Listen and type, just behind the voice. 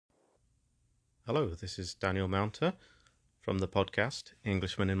Hello, this is Daniel Mounter from the podcast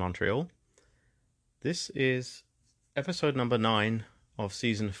Englishman in Montreal. This is episode number 9 of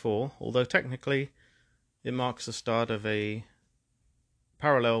season 4, although technically it marks the start of a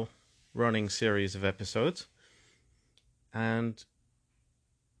parallel running series of episodes, and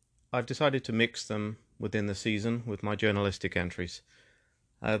I've decided to mix them within the season with my journalistic entries.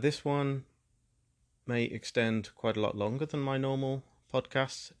 This one may extend quite a lot longer than my normal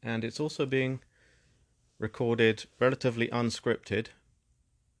podcasts, and it's also being recorded relatively unscripted.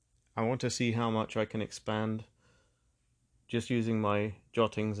 I want to see how much I can expand just using my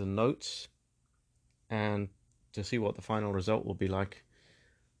jottings and notes, and to see what the final result will be like.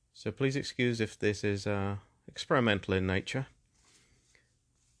 So please excuse if this is experimental in nature,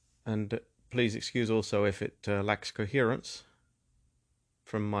 and please excuse also if it lacks coherence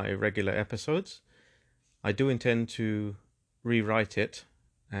from my regular episodes. I do intend to rewrite it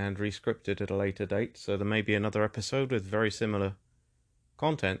and rescript it at a later date, so there may be another episode with very similar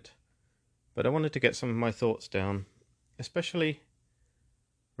content, but I wanted to get some of my thoughts down, especially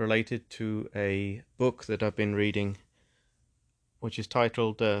related to a book that I've been reading, which is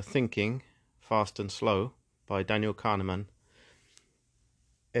titled Thinking, Fast and Slow by Daniel Kahneman.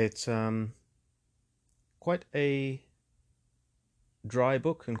 It's quite a dry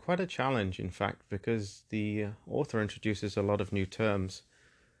book and quite a challenge, in fact, because the author introduces a lot of new terms.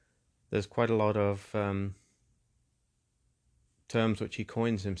 There's quite a lot of terms which he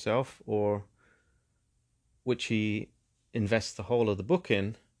coins himself, or which he invests the whole of the book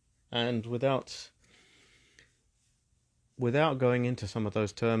in, and without going into some of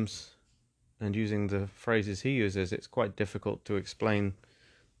those terms and using the phrases he uses, it's quite difficult to explain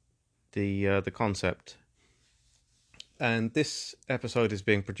the concept. And this episode is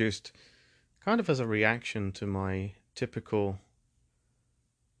being produced kind of as a reaction to my typical,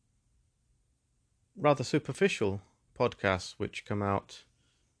 rather superficial podcasts which come out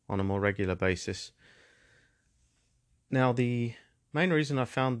on a more regular basis. Now, the main reason I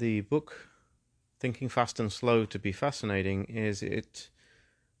found the book Thinking Fast and Slow to be fascinating is it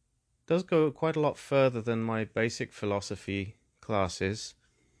does go quite a lot further than my basic philosophy classes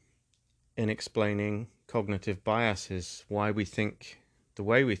in explaining cognitive biases, why we think the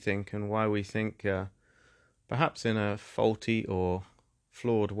way we think, and why we think perhaps in a faulty or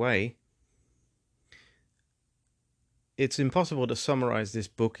flawed way. It's impossible to summarize this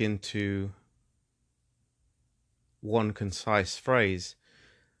book into one concise phrase,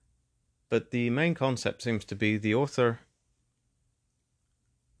 but the main concept seems to be the author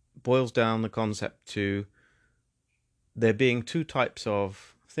boils down the concept to there being two types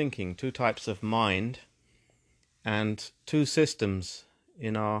of thinking, two types of mind, and two systems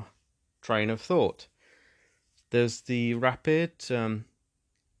in our train of thought. There's the rapid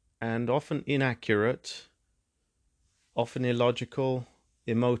and often inaccurate, often illogical,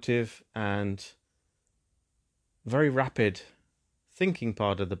 emotive, and very rapid thinking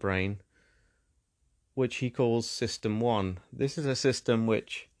part of the brain, which he calls System 1. This is a system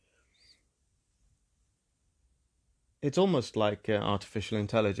which it's almost like artificial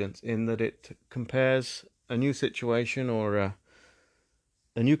intelligence in that it compares a new situation or a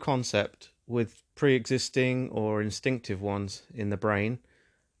new concept with pre-existing or instinctive ones in the brain,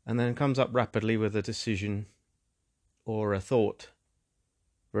 and then comes up rapidly with a decision or a thought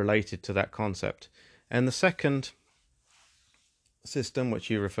related to that concept. And the second system, which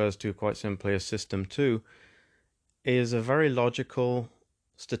he refers to quite simply as System 2, is a very logical,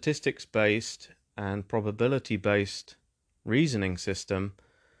 statistics-based and probability-based reasoning system,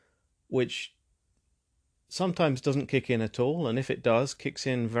 which sometimes doesn't kick in at all, and if it does, kicks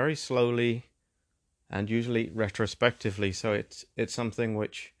in very slowly and usually retrospectively. So it's something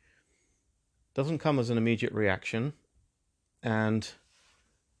which doesn't come as an immediate reaction, and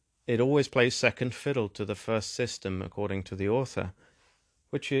it always plays second fiddle to the first system, according to the author,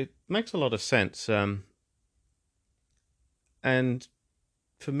 which it makes a lot of sense. And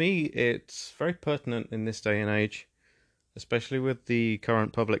for me, it's very pertinent in this day and age, especially with the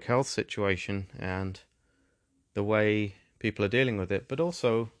current public health situation and the way people are dealing with it. But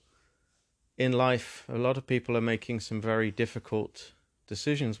also in life, a lot of people are making some very difficult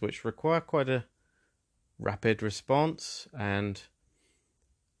decisions which require quite a rapid response and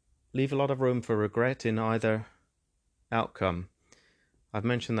leave a lot of room for regret in either outcome. I've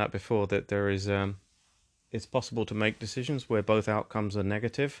mentioned that before, that there is it's possible to make decisions where both outcomes are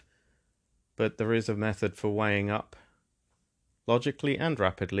negative, but there is a method for weighing up logically and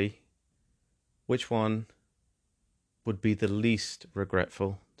rapidly which one would be the least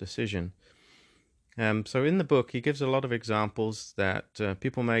regretful decision. So in the book, he gives a lot of examples that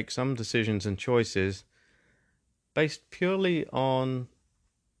people make some decisions and choices based purely on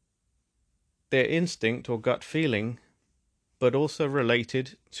their instinct or gut feeling, but also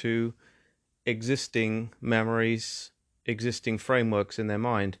related to existing memories, existing frameworks in their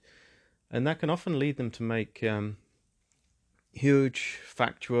mind. And that can often lead them to make huge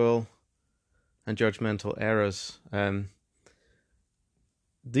factual and judgmental errors.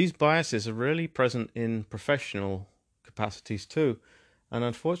 These biases are really present in professional capacities too. And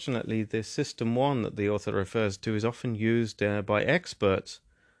unfortunately, the System 1 that the author refers to is often used by experts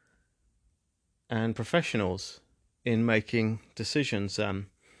and professionals in making decisions. I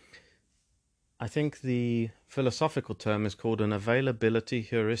think the philosophical term is called an availability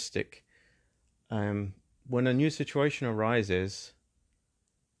heuristic. When a new situation arises,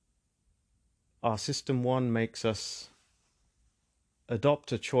 our System 1 makes us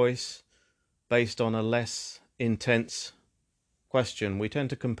adopt a choice based on a less intense question. We tend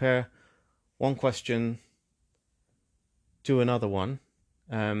to compare one question to another one,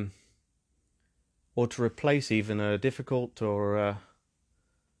 or to replace even a difficult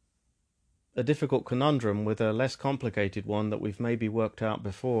conundrum with a less complicated one that we've maybe worked out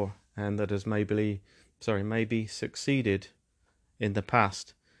before and that has maybe succeeded in the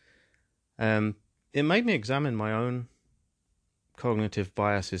past. It made me examine my own cognitive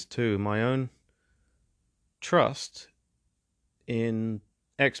biases too, my own trust in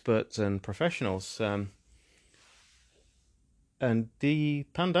experts and professionals. And the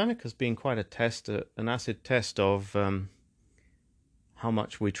pandemic has been quite an acid test of how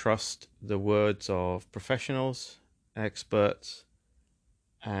much we trust the words of professionals, experts,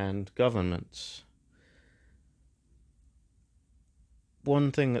 and governments.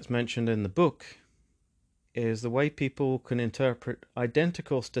 One thing that's mentioned in the book is the way people can interpret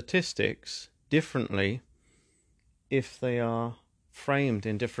identical statistics differently if they are framed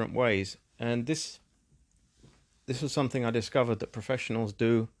in different ways. And this was something I discovered that professionals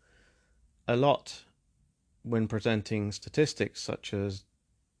do a lot when presenting statistics, such as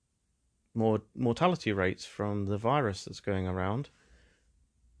mortality rates from the virus that's going around.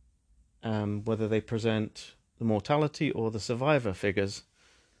 Whether they present the mortality or the survivor figures,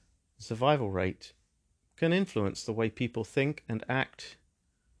 the survival rate can influence the way people think and act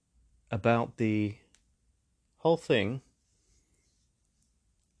about the whole thing.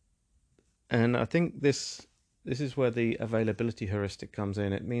 And I think this is where the availability heuristic comes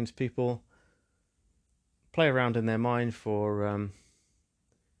in. It means people play around in their mind for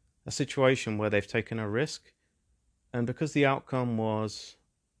a situation where they've taken a risk, and because the outcome was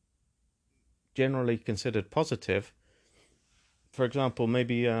generally considered positive, for example,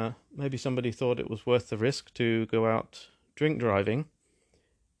 maybe somebody thought it was worth the risk to go out drink driving,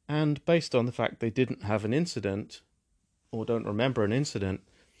 and based on the fact they didn't have an incident or don't remember an incident,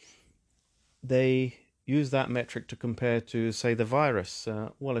 they use that metric to compare to, say, the virus.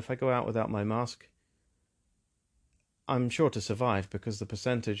 Well, if I go out without my mask, I'm sure to survive because the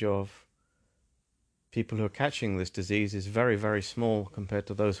percentage of people who are catching this disease is very, very small compared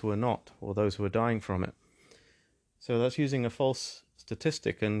to those who are not, or those who are dying from it. So that's using a false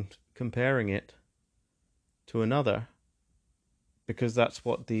statistic and comparing it to another, because that's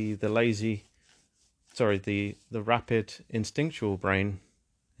what the rapid instinctual brain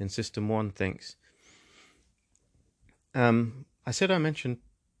in System 1 thinks. I mentioned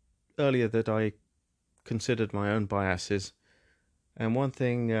earlier that I considered my own biases, and one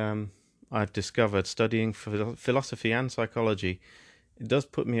thing I've discovered studying philosophy and psychology, it does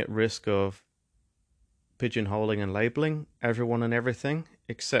put me at risk of pigeonholing and labeling everyone and everything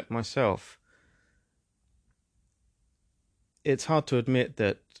except myself. It's hard to admit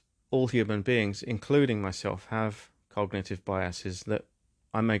that all human beings, including myself, have cognitive biases, that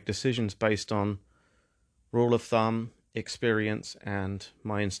I make decisions based on rule of thumb, experience, and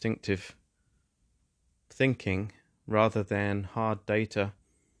my instinctive thinking rather than hard data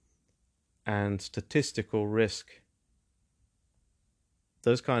and statistical risk.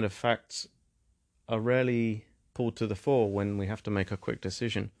 Those kind of facts are rarely pulled to the fore when we have to make a quick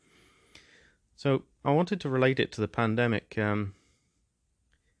decision. So I wanted to relate it to the pandemic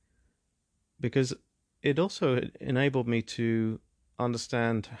because it also enabled me to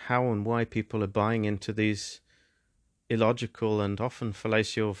understand how and why people are buying into these illogical and often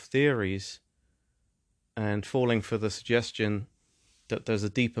fallacious theories and falling for the suggestion that there's a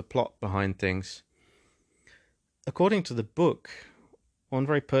deeper plot behind things. According to the book, one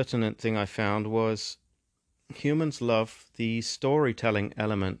very pertinent thing I found was humans love the storytelling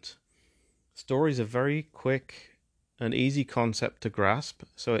element. Stories are very quick and easy concept to grasp,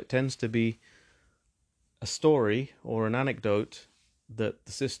 so it tends to be a story or an anecdote that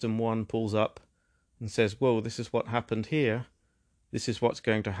the system one pulls up and says, whoa, this is what happened here. This is what's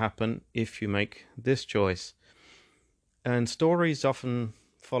going to happen if you make this choice. And stories often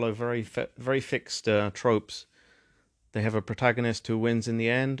follow very fixed tropes. They have a protagonist who wins in the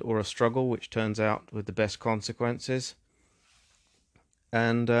end, or a struggle which turns out with the best consequences.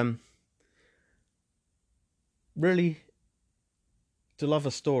 And really, to love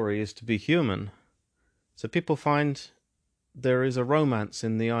a story is to be human. So people find there is a romance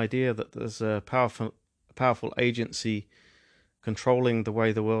in the idea that there's a powerful agency controlling the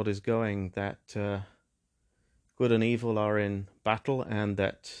way the world is going, that good and evil are in battle, and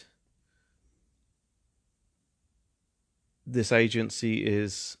that this agency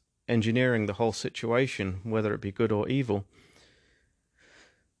is engineering the whole situation, whether it be good or evil.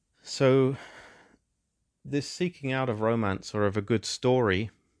 So this seeking out of romance or of a good story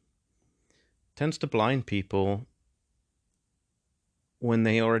tends to blind people when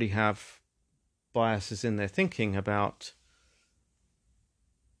they already have biases in their thinking about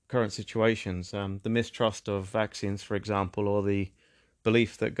current situations. The mistrust of vaccines, for example, or the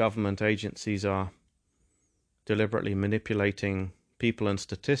belief that government agencies are deliberately manipulating people and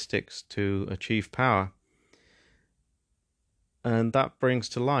statistics to achieve power. And that brings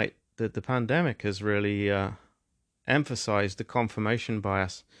to light that the pandemic has really emphasized the confirmation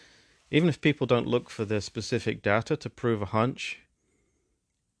bias. Even if people don't look for the specific data to prove a hunch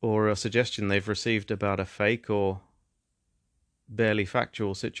or a suggestion they've received about a fake or barely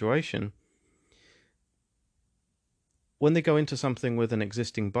factual situation, when they go into something with an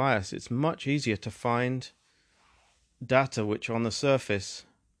existing bias, it's much easier to find data which on the surface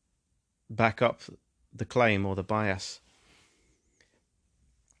back up the claim or the bias.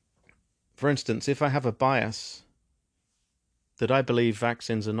 For instance, if I have a bias that I believe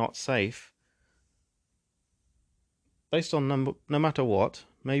vaccines are not safe, based on no matter what,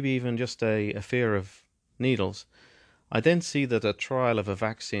 maybe even just a fear of needles, I then see that a trial of a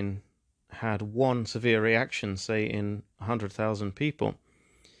vaccine had one severe reaction, say in 100,000 people.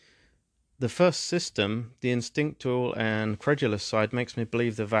 The first system, the instinctual and credulous side, makes me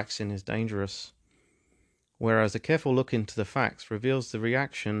believe the vaccine is dangerous, whereas a careful look into the facts reveals the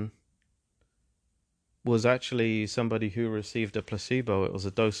reaction was actually somebody who received a placebo. It was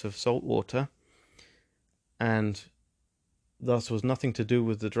a dose of salt water, and thus was nothing to do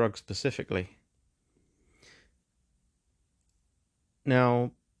with the drug specifically.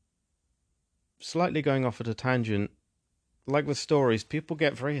 Now, slightly going off at a tangent, like with stories, people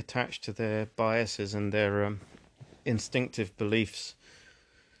get very attached to their biases and their instinctive beliefs,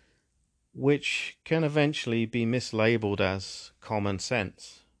 which can eventually be mislabeled as common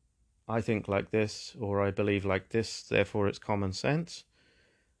sense. I think like this, or I believe like this, therefore it's common sense,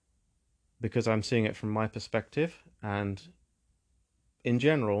 because I'm seeing it from my perspective. And in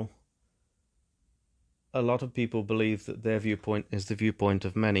general, a lot of people believe that their viewpoint is the viewpoint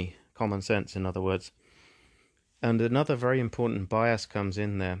of many, common sense, in other words. And another very important bias comes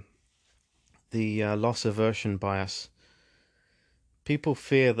in there, the loss aversion bias. People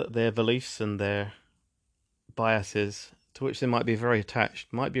fear that their beliefs and their biases, to which they might be very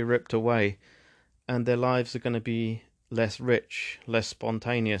attached, might be ripped away, and their lives are going to be less rich, less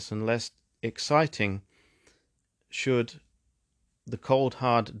spontaneous, and less exciting should the cold,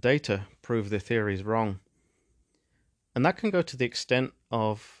 hard data prove their theories wrong. And that can go to the extent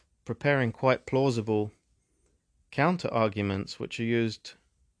of preparing quite plausible counter-arguments which are used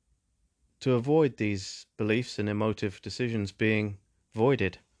to avoid these beliefs and emotive decisions being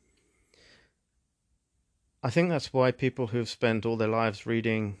voided. I think that's why people who've spent all their lives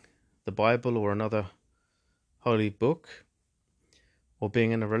reading the Bible or another holy book, or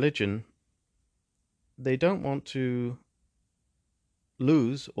being in a religion, they don't want to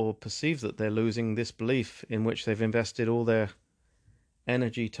lose or perceive that they're losing this belief in which they've invested all their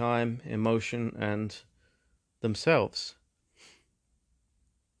energy, time, emotion, and themselves.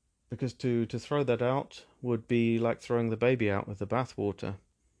 Because to throw that out would be like throwing the baby out with the bathwater.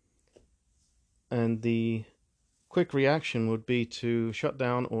 And the quick reaction would be to shut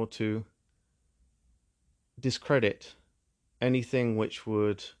down or to discredit anything which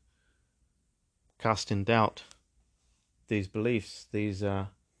would cast in doubt these beliefs, these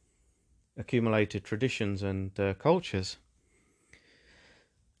accumulated traditions and cultures.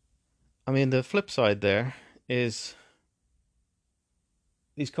 I mean, the flip side there is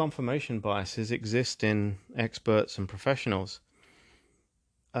these confirmation biases exist in experts and professionals.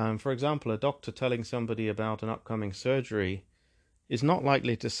 For example, a doctor telling somebody about an upcoming surgery is not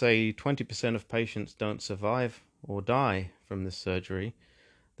likely to say 20% of patients don't survive or die from this surgery,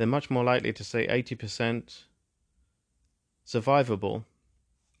 they're much more likely to say 80% survivable.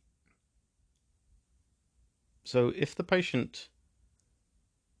 So if the patient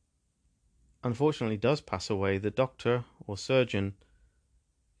unfortunately does pass away, the doctor or surgeon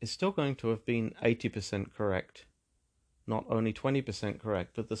is still going to have been 80% correct, not only 20%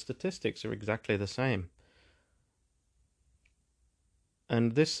 correct, but the statistics are exactly the same.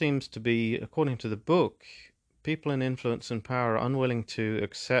 And this seems to be, according to the book, people in influence and power are unwilling to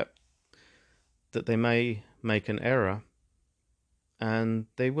accept that they may make an error, and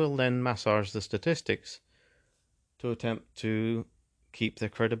they will then massage the statistics to attempt to keep their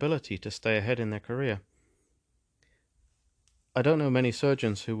credibility, to stay ahead in their career. I don't know many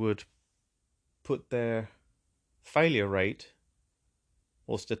surgeons who would put their failure rate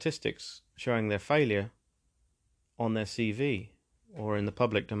or statistics showing their failure on their CV or in the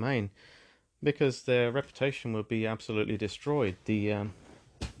public domain, because their reputation would be absolutely destroyed. The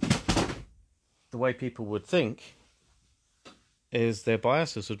way people would think is their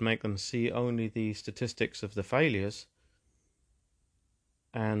biases would make them see only the statistics of the failures,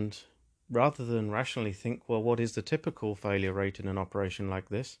 and rather than rationally think, well, what is the typical failure rate in an operation like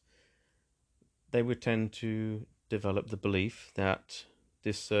this, they would tend to develop the belief that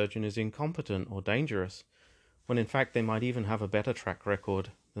this surgeon is incompetent or dangerous, when in fact they might even have a better track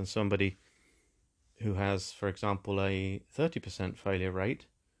record than somebody who has, for example, a 30% failure rate.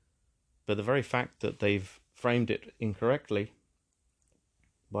 But the very fact that they've framed it incorrectly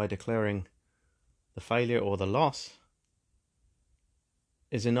by declaring the failure or the loss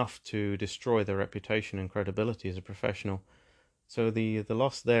is enough to destroy their reputation and credibility as a professional. So the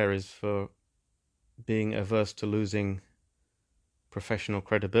loss there is for being averse to losing professional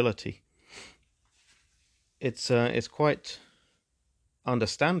credibility. It's quite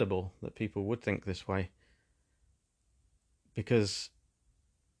understandable that people would think this way, because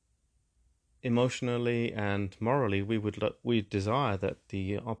emotionally and morally we desire that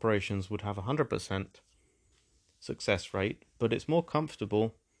the operations would have 100% success rate, but it's more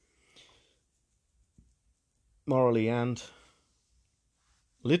comfortable morally and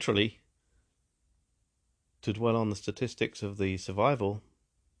literally to dwell on the statistics of the survival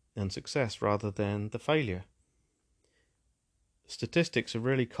and success rather than the failure. Statistics are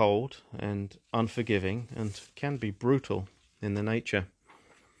really cold and unforgiving and can be brutal in their nature.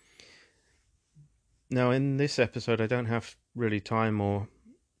 Now, in this episode, I don't have really time or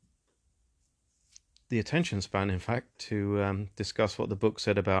the attention span, in fact, to discuss what the book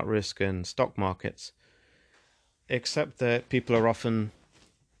said about risk and stock markets, except that people are often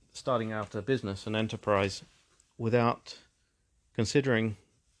starting out a business, an enterprise, without considering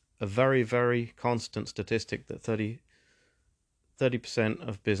a very, very constant statistic that 30%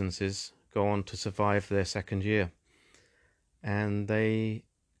 of businesses go on to survive their second year. And they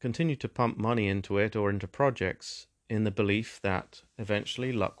continue to pump money into it or into projects in the belief that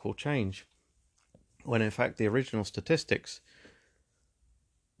eventually luck will change, when in fact the original statistics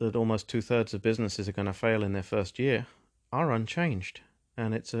that almost 2/3 of businesses are going to fail in their first year are unchanged,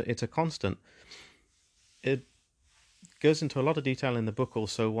 and it's a constant. It goes into a lot of detail in the book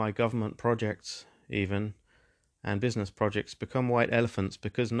also why government projects even and business projects become white elephants,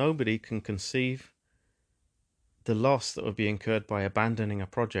 because nobody can conceive the loss that would be incurred by abandoning a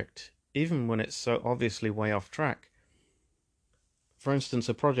project, even when it's so obviously way off track. For instance,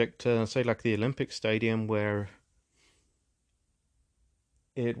 a project, say like the Olympic Stadium, where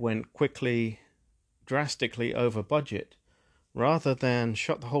it went quickly, drastically over budget, rather than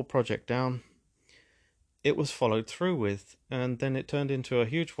shut the whole project down, it was followed through with, and then it turned into a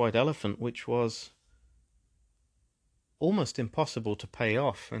huge white elephant, which was almost impossible to pay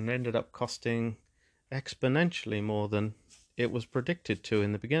off and ended up costing exponentially more than it was predicted to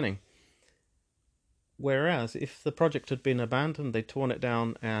in the beginning. Whereas if the project had been abandoned, they'd torn it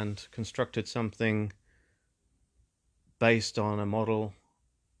down and constructed something based on a model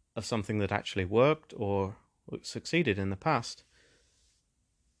of something that actually worked or succeeded in the past,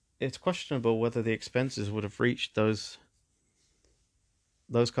 it's questionable whether the expenses would have reached those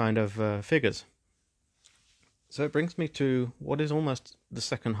kind of figures. So it brings me to what is almost the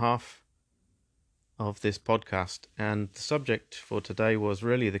second half of this podcast, and the subject for today was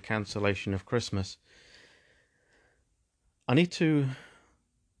really the cancellation of Christmas. I need to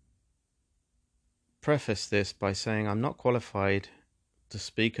preface this by saying I'm not qualified to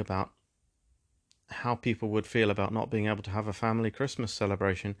speak about how people would feel about not being able to have a family Christmas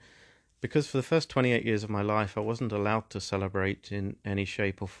celebration, because for the first 28 years of my life I wasn't allowed to celebrate in any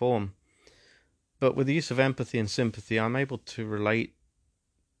shape or form. But with the use of empathy and sympathy, I'm able to relate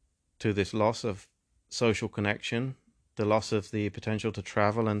to this loss of social connection the loss of the potential to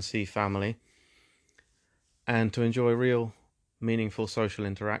travel and see family, and to enjoy real, meaningful social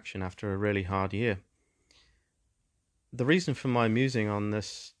interaction after a really hard year. The reason for my musing on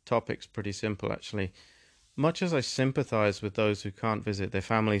this topic's pretty simple, actually. Much as I sympathize with those who can't visit their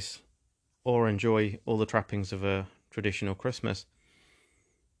families or enjoy all the trappings of a traditional Christmas,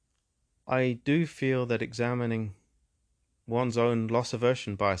 I do feel that examining one's own loss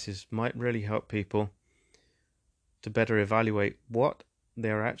aversion biases might really help people to better evaluate what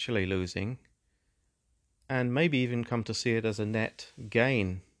they're actually losing, and maybe even come to see it as a net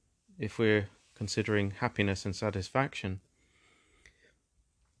gain if we're considering happiness and satisfaction.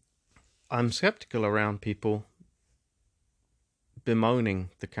 I'm skeptical around people bemoaning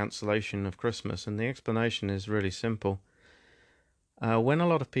the cancellation of Christmas, and the explanation is really simple. When a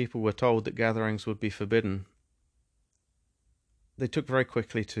lot of people were told that gatherings would be forbidden, they took very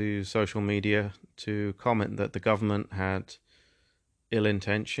quickly to social media to comment that the government had ill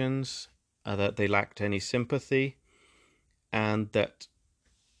intentions, that they lacked any sympathy, and that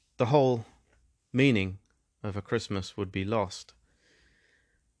the whole meaning of a Christmas would be lost.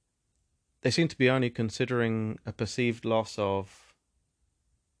 They seem to be only considering a perceived loss of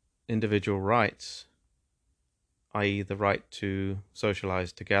individual rights, i.e. the right to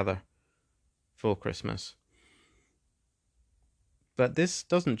socialize together for Christmas. But this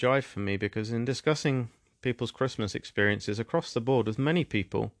doesn't jive for me, because in discussing people's Christmas experiences across the board with many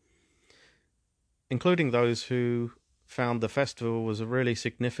people, including those who found the festival was a really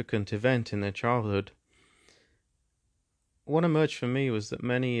significant event in their childhood, what emerged for me was that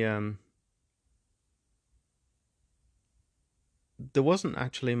there wasn't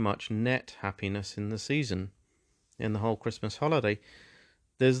actually much net happiness in the season, in the whole Christmas holiday.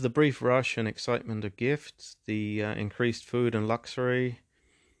 There's the brief rush and excitement of gifts, the increased food and luxury,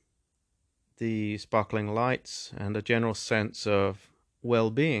 the sparkling lights, and a general sense of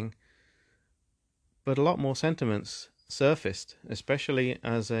well-being. But a lot more sentiments surfaced, especially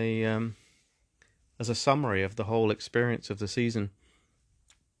as a summary of the whole experience of the season.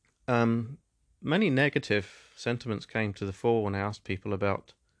 Many negative sentiments came to the fore when I asked people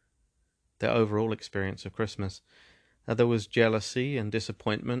about their overall experience of Christmas. There was jealousy and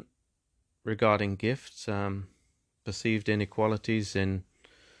disappointment regarding gifts, perceived inequalities in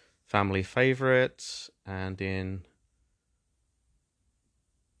family favorites, and in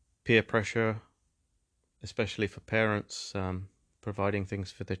peer pressure, especially for parents providing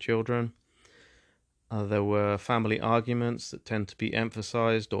things for their children. There were family arguments that tend to be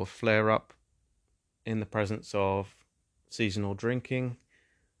emphasized or flare up in the presence of seasonal drinking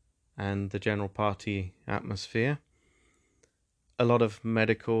and the general party atmosphere. A lot of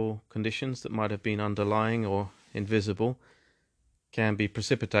medical conditions that might have been underlying or invisible can be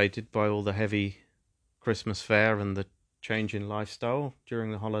precipitated by all the heavy Christmas fare and the change in lifestyle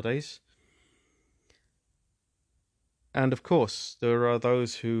during the holidays. And of course, there are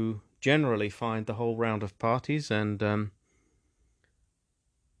those who generally find the whole round of parties and are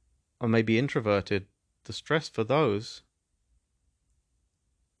maybe introverted. The stress for those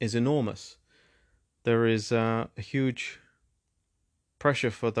is enormous. There is a huge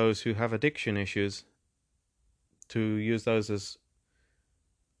pressure for those who have addiction issues to use those as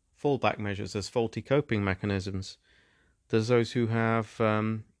fallback measures, as faulty coping mechanisms. There's those who have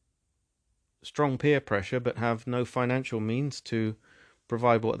strong peer pressure but have no financial means to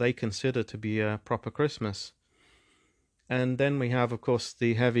provide what they consider to be a proper Christmas. And then we have, of course,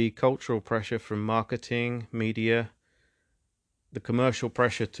 the heavy cultural pressure from marketing, media, the commercial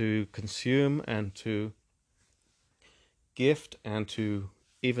pressure to consume and to gift and to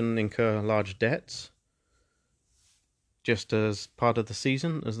even incur large debts just as part of the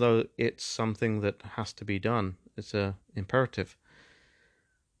season, as though it's something that has to be done. It's an imperative.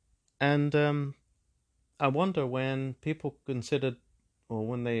 And I wonder, when people considered, or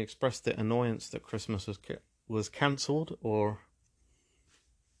when they expressed their annoyance that Christmas was cancelled, or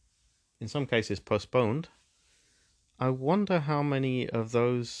in some cases postponed, I wonder how many of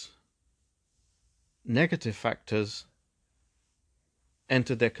those negative factors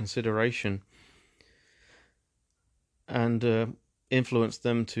entered their consideration and influenced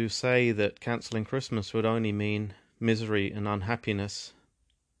them to say that cancelling Christmas would only mean misery and unhappiness.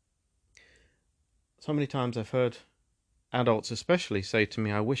 So many times I've heard adults especially say to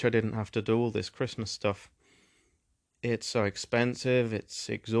me, I wish I didn't have to do all this Christmas stuff. It's so expensive, it's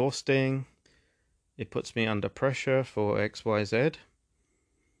exhausting, it puts me under pressure for XYZ.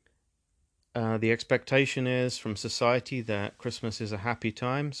 The expectation is from society that Christmas is a happy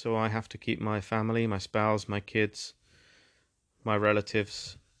time, so I have to keep my family, my spouse, my kids, my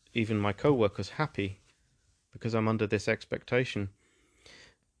relatives, even my co-workers happy. because I'm under this expectation.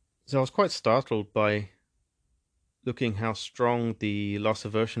 So I was quite startled by looking how strong the loss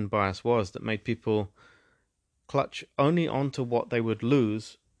aversion bias was that made people clutch only onto what they would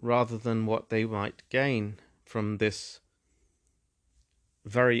lose rather than what they might gain from this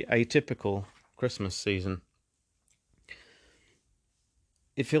very atypical Christmas season.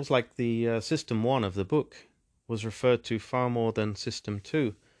 It feels like the System 1 of the book was referred to far more than System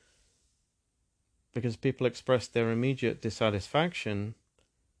 2, because people expressed their immediate dissatisfaction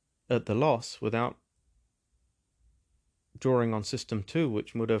at the loss without drawing on System 2,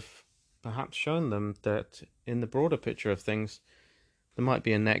 which would have perhaps shown them that in the broader picture of things, there might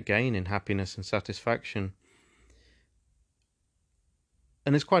be a net gain in happiness and satisfaction.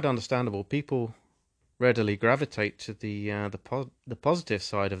 And it's quite understandable. People readily gravitate to the positive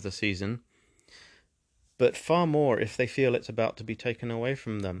side of the season, but far more if they feel it's about to be taken away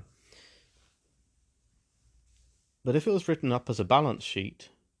from them. But if it was written up as a balance sheet,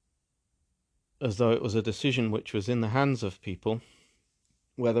 as though it was a decision which was in the hands of people,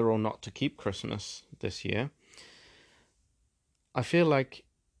 whether or not to keep Christmas this year, I feel like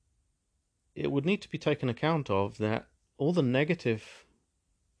it would need to be taken account of that all the negative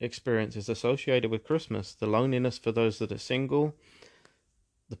experiences associated with Christmas, the loneliness for those that are single,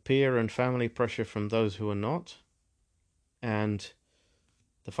 the peer and family pressure from those who are not, and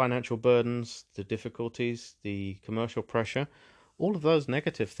the financial burdens, the difficulties, the commercial pressure, all of those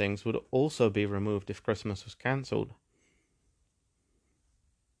negative things would also be removed if Christmas was cancelled.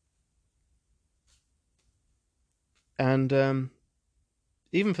 And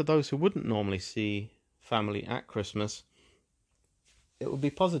even for those who wouldn't normally see family at Christmas, it would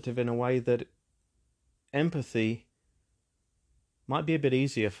be positive in a way that empathy might be a bit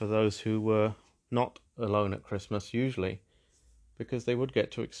easier for those who were not alone at Christmas usually, because they would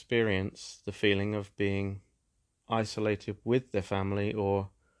get to experience the feeling of being isolated with their family or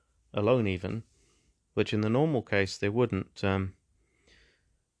alone even, which in the normal case they wouldn't.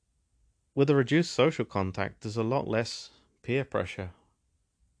 With a reduced social contact, there's a lot less peer pressure.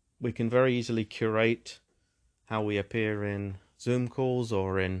 We can very easily curate how we appear in Zoom calls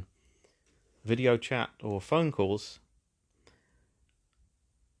or in video chat or phone calls.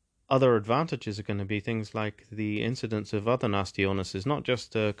 Other advantages are going to be things like the incidence of other nasty illnesses, not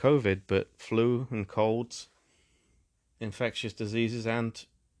just COVID, but flu and colds, infectious diseases, and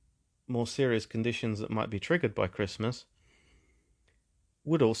more serious conditions that might be triggered by Christmas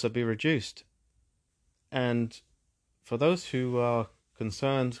would also be reduced. And for those who are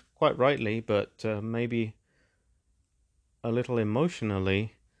concerned, quite rightly, but maybe a little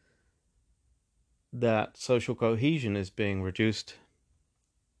emotionally, that social cohesion is being reduced,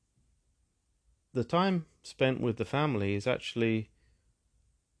 the time spent with the family is actually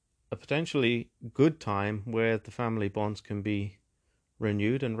a potentially good time where the family bonds can be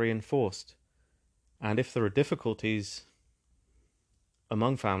renewed and reinforced. And if there are difficulties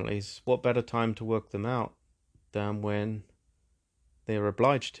among families, what better time to work them out than when they are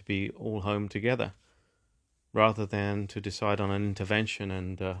obliged to be all home together, rather than to decide on an intervention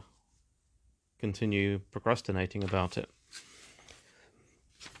and continue procrastinating about it.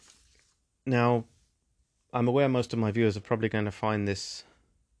 Now, I'm aware most of my viewers are probably going to find this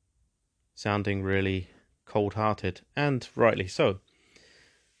sounding really cold-hearted, and rightly so.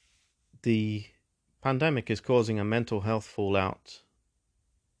 The pandemic is causing a mental health fallout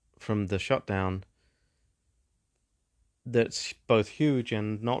from the shutdown that's both huge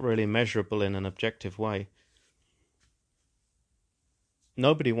and not really measurable in an objective way.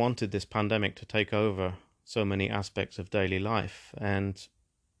 Nobody wanted this pandemic to take over so many aspects of daily life, and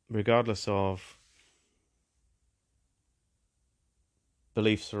regardless of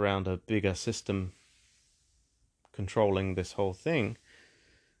beliefs around a bigger system controlling this whole thing,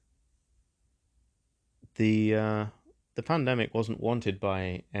 the pandemic wasn't wanted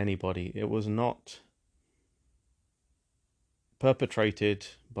by anybody. It was not perpetrated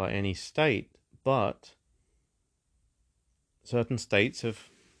by any state, but certain states have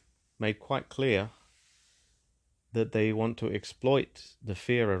made quite clear that they want to exploit the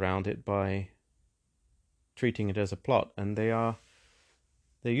fear around it by treating it as a plot, and they're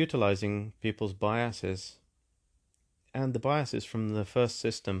utilizing people's biases, and the biases from the first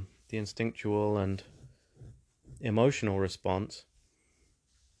system, the instinctual and emotional response,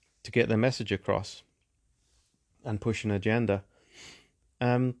 to get their message across and push an agenda.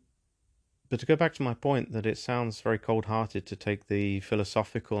 But to go back to my point that it sounds very cold-hearted to take the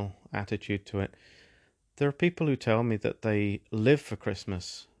philosophical attitude to it, there are people who tell me that they live for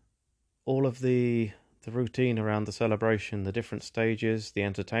Christmas. All of the routine around the celebration, the different stages, the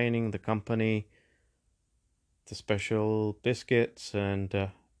entertaining, the company, the special biscuits and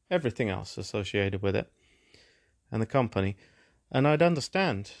everything else associated with it, and the company. And I'd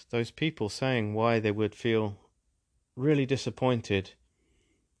understand those people saying why they would feel really disappointed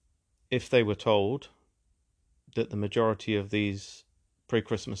if they were told that the majority of these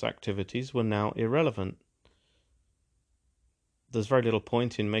pre-Christmas activities were now irrelevant. There's very little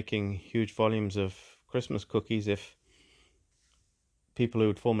point in making huge volumes of Christmas cookies if people who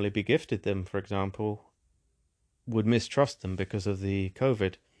would formerly be gifted them, for example, would mistrust them because of the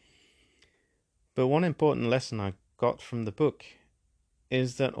COVID. But one important lesson I got from the book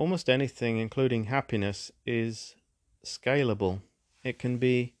is that almost anything, including happiness, is scalable. It can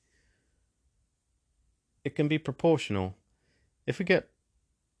be proportional. If we get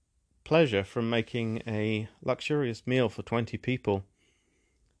pleasure from making a luxurious meal for 20 people,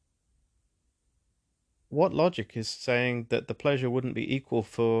 what logic is saying that the pleasure wouldn't be equal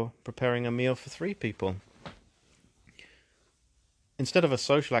for preparing a meal for 3 people? Instead of a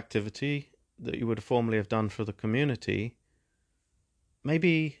social activity that you would formerly have done for the community,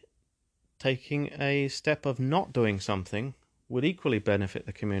 maybe taking a step of not doing something would equally benefit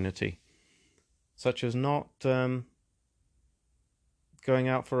the community, such as not going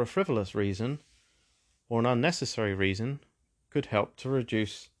out for a frivolous reason or an unnecessary reason could help to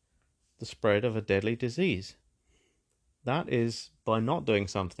reduce the spread of a deadly disease. That is, by not doing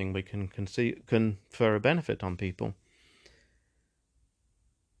something, we can confer a benefit on people.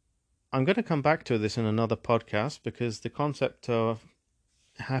 I'm going to come back to this in another podcast because the concept of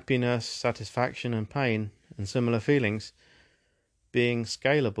happiness, satisfaction, and pain and similar feelings being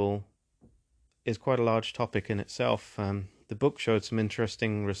scalable is quite a large topic in itself. The book showed some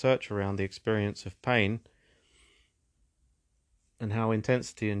interesting research around the experience of pain and how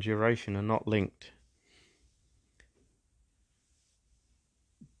intensity and duration are not linked.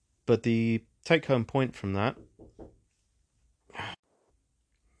 But the take-home point from that,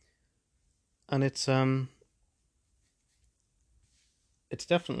 and it's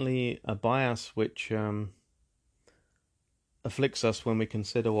definitely a bias which afflicts us when we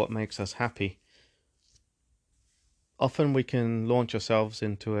consider what makes us happy. Often we can launch ourselves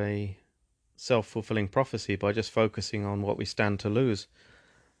into a self-fulfilling prophecy by just focusing on what we stand to lose,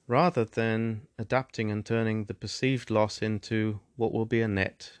 rather than adapting and turning the perceived loss into what will be a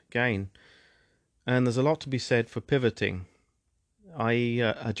net gain. And there's a lot to be said for pivoting, i.e.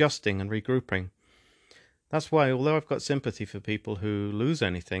 adjusting and regrouping. That's why, although I've got sympathy for people who lose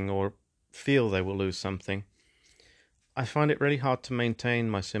anything or feel they will lose something, I find it really hard to maintain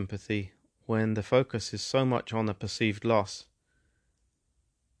my sympathy when the focus is so much on the perceived loss.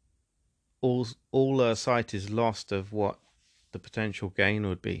 All sight is lost of what the potential gain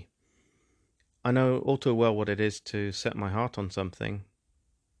would be. I know all too well what it is to set my heart on something,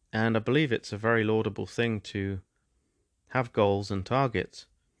 and I believe it's a very laudable thing to have goals and targets.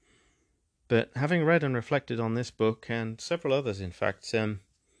 But having read and reflected on this book, and several others in fact,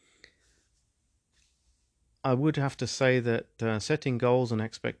 I would have to say that setting goals and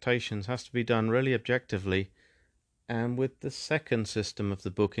expectations has to be done really objectively, and with the second system of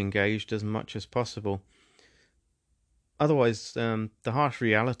the book engaged as much as possible. Otherwise, the harsh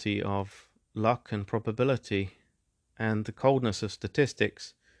reality of luck and probability and the coldness of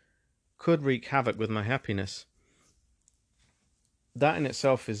statistics could wreak havoc with my happiness. That in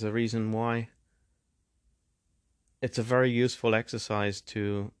itself is a reason why it's a very useful exercise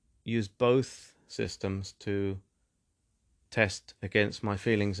to use both systems to test against my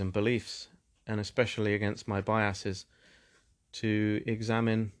feelings and beliefs, and especially against my biases, to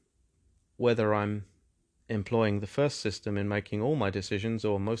examine whether I'm employing the first system in making all my decisions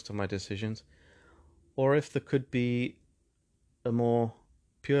or most of my decisions, or if there could be a more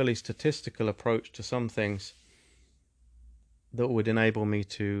purely statistical approach to some things that would enable me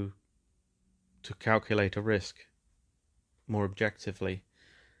to calculate a risk more objectively.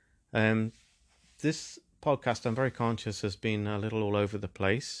 This podcast, I'm very conscious, has been a little all over the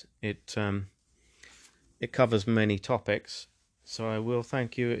place. It covers many topics, so I will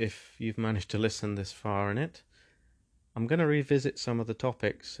thank you if you've managed to listen this far in it. I'm going to revisit some of the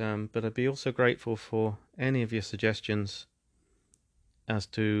topics, but I'd be also grateful for any of your suggestions as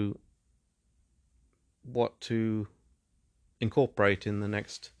to what to incorporate in the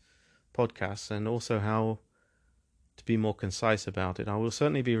next podcast, and also how to be more concise about it. I will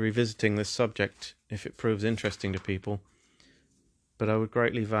certainly be revisiting this subject if it proves interesting to people, but I would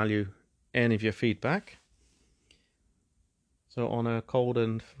greatly value any of your feedback. So on a cold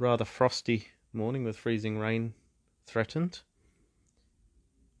and rather frosty morning with freezing rain threatened,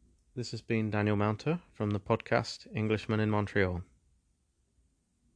 this has been Daniel Mounter from the podcast Englishman in Montreal.